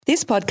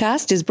This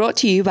podcast is brought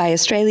to you by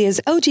Australia's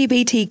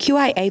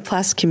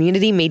LGBTQIA+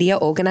 community media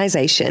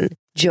organisation,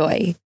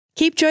 Joy.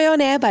 Keep Joy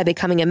on air by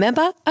becoming a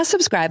member, a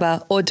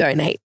subscriber, or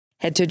donate.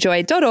 Head to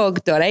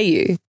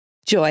joy.org.au.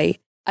 Joy,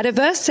 a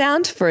diverse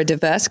sound for a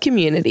diverse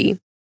community.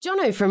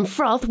 Jono from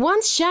Froth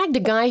once shagged a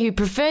guy who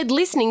preferred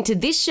listening to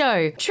this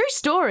show. True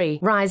story.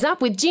 Rise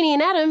up with Ginny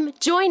and Adam,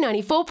 Joy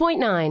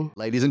 94.9.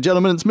 Ladies and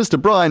gentlemen, it's Mr.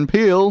 Brian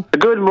Peel.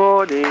 Good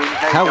morning.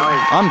 How you going?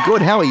 I'm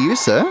good. How are you,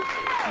 sir?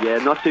 Yeah,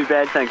 not too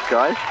bad, thanks,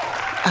 guys.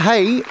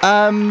 Hey,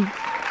 I'm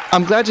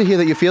glad to hear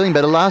that you're feeling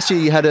better. Last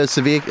week you had a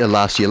severe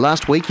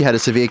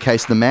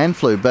case of the man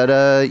flu,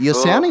 but you're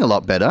sounding a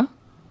lot better.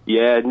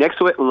 Yeah,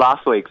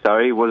 last week,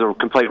 was a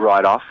complete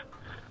write-off.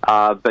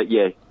 But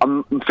yeah,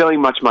 I'm feeling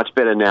much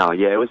better now.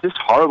 Yeah, it was just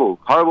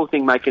horrible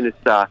thing making its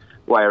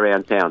way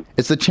around town.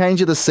 It's the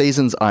change of the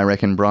seasons, I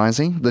reckon,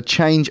 Brizey. The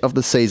change of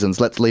the seasons.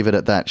 Let's leave it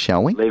at that,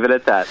 shall we? Leave it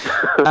at that.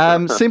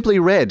 Simply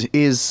Red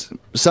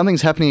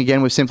something's happening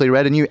again with Simply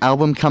Red, a new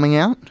album coming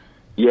out?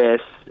 Yes,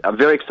 I'm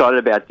very excited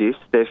about this.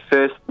 Their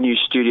first new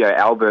studio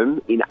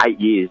album in 8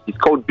 years. It's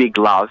called Big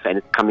Love, and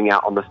it's coming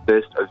out on the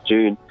 1st of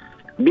June.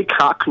 Mick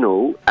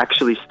Hucknall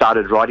actually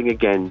started writing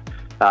again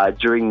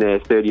during their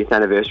 30th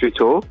anniversary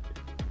tour,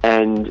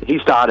 and he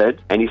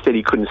started and he said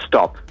he couldn't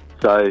stop.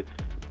 So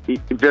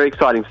very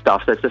exciting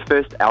stuff. So it's the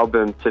first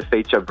album to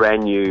feature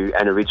brand new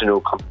and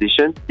original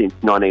composition since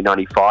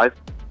 1995,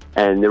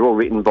 and they're all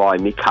written by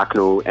Mick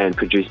Hucknall and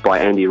produced by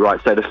Andy Wright.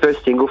 So the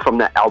first single from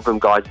that album,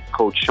 guys, is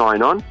called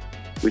Shine On,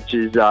 which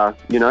is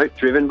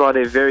driven by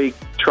their very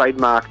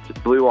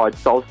trademarked blue-eyed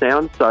soul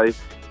sound. So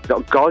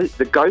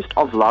the Ghost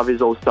of Love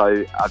is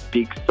also a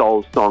big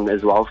soul song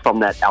as well from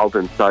that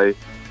album. So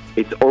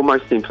it's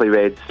almost Simply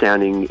Red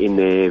sounding in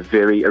their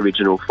very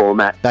original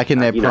format. Back in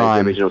their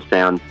prime. The original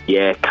sound.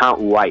 Yeah, can't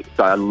wait.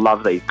 So I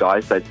love these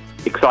guys. So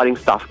exciting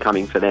stuff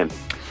coming for them.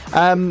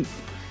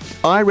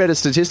 I read a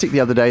statistic the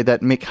other day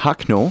that Mick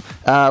Hucknall,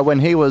 when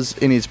he was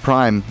in his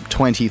prime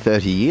 20,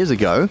 30 years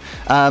ago,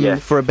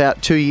 for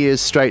about 2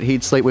 years straight,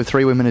 he'd sleep with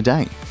 3 women a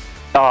day.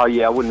 Oh,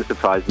 yeah, I wouldn't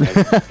surprise me.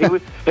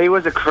 he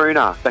was a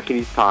crooner back in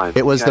his time.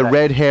 It was the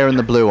red hair and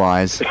the blue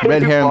eyes.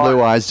 Red hair and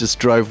blue eyes just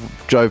drove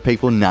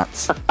people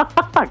nuts.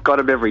 Got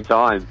him every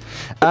time.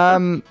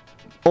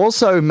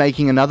 Also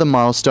making another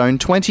milestone,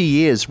 20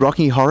 years,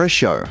 Rocky Horror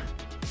Show.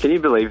 Can you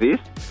believe this?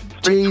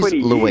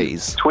 Jeez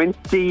Louise.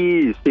 20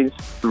 years since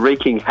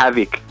wreaking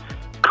havoc.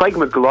 Craig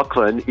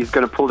McLachlan is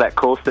going to pull that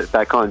corset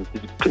back on.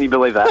 Can you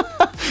believe that?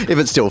 If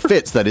it still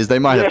fits, that is. They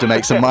might have to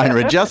make some minor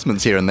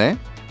adjustments here and there.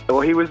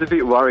 Well, he was a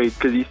bit worried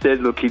because he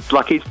said, look, it's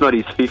lucky it's not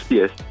his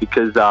 50th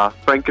because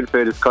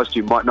Frankenfurter's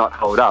costume might not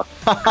hold up.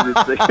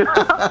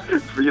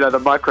 It's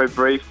the micro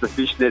briefs, the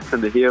fishnets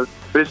and the heels.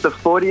 But it's the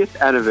 40th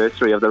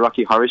anniversary of the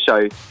Rocky Horror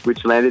Show,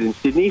 which landed in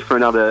Sydney for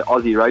another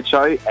Aussie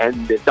roadshow,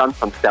 and they've done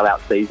some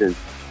sellout seasons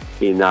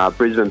in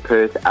Brisbane,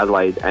 Perth,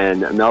 Adelaide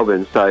and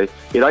Melbourne. So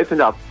it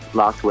opened up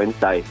last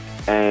Wednesday.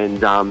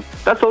 And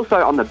that's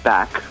also on the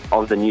back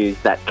of the news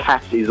that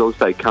Cats is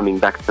also coming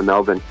back to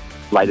Melbourne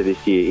later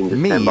this year in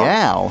December.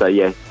 Meow. So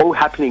yeah, all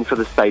happening for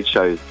the stage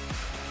shows.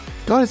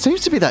 God, it seems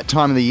to be that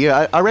time of the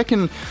year. I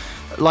reckon,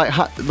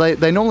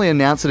 they normally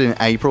announce it in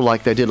April,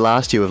 like they did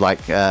last year with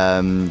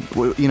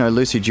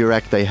Lucy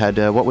Durack. They had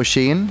what was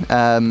she in?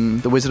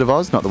 The Wizard of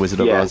Oz, not the Wizard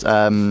of Oz.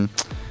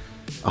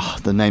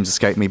 The names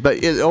escape me.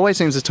 But it always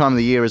seems this time of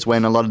the year is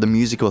when a lot of the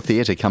musical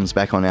theatre comes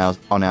back on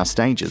our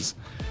stages.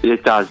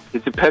 It does.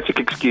 It's a perfect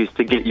excuse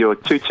to get your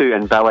tutu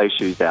and ballet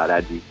shoes out,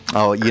 Addy.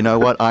 Oh, you know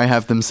what? I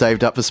have them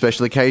saved up for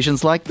special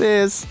occasions like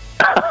this.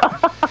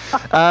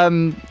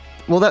 Well,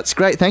 that's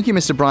great. Thank you,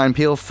 Mr. Brian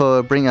Peel,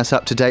 for bringing us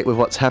up to date with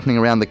what's happening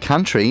around the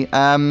country.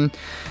 I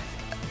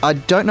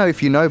don't know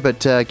if you know,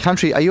 but are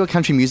you a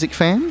country music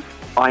fan?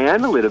 I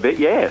am a little bit,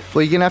 yes.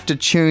 Well, you're going to have to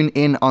tune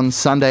in on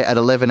Sunday at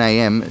 11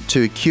 a.m.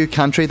 to Q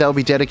Country. They'll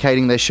be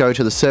dedicating their show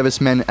to the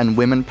servicemen and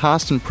women,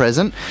 past and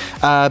present.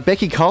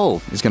 Becky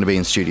Cole is going to be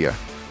in studio.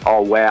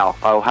 Oh, wow.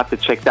 I'll have to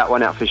check that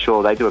one out for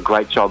sure. They do a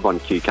great job on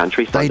Q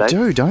Country Sunday. They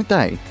do, don't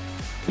they?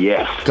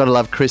 Yes. Gotta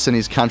love Chris and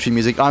his country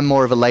music. I'm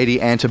more of a Lady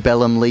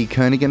Antebellum Lee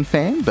Kernaghan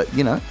fan, but,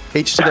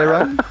 each to their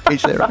own.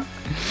 Each their own.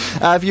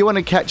 If you want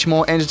to catch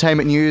more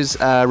entertainment news,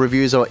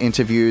 reviews or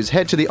interviews,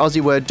 head to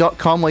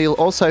theaussieword.com where you'll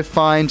also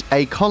find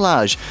a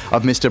collage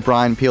of Mr.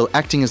 Brian Peel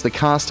acting as the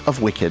cast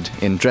of Wicked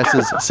in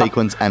dresses,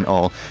 sequins and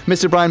all.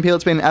 Mr. Brian Peel,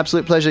 it's been an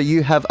absolute pleasure.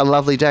 You have a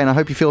lovely day and I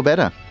hope you feel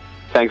better.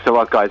 Thanks a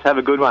lot, guys. Have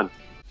a good one.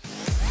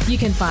 You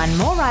can find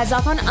more Rise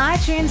Up on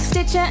iTunes,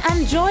 Stitcher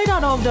and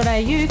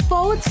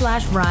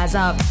joy.org.au/Rise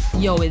Up.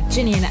 You're with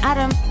Ginny and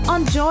Adam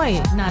on Joy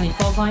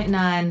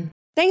 94.9.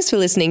 Thanks for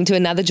listening to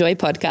another Joy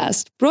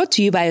podcast, brought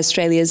to you by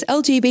Australia's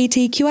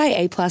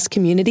LGBTQIA+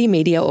 community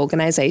media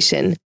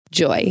organisation,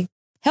 Joy.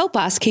 Help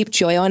us keep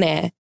Joy on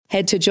air.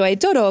 Head to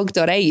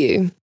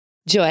joy.org.au.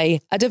 Joy,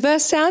 a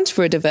diverse sound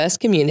for a diverse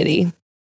community.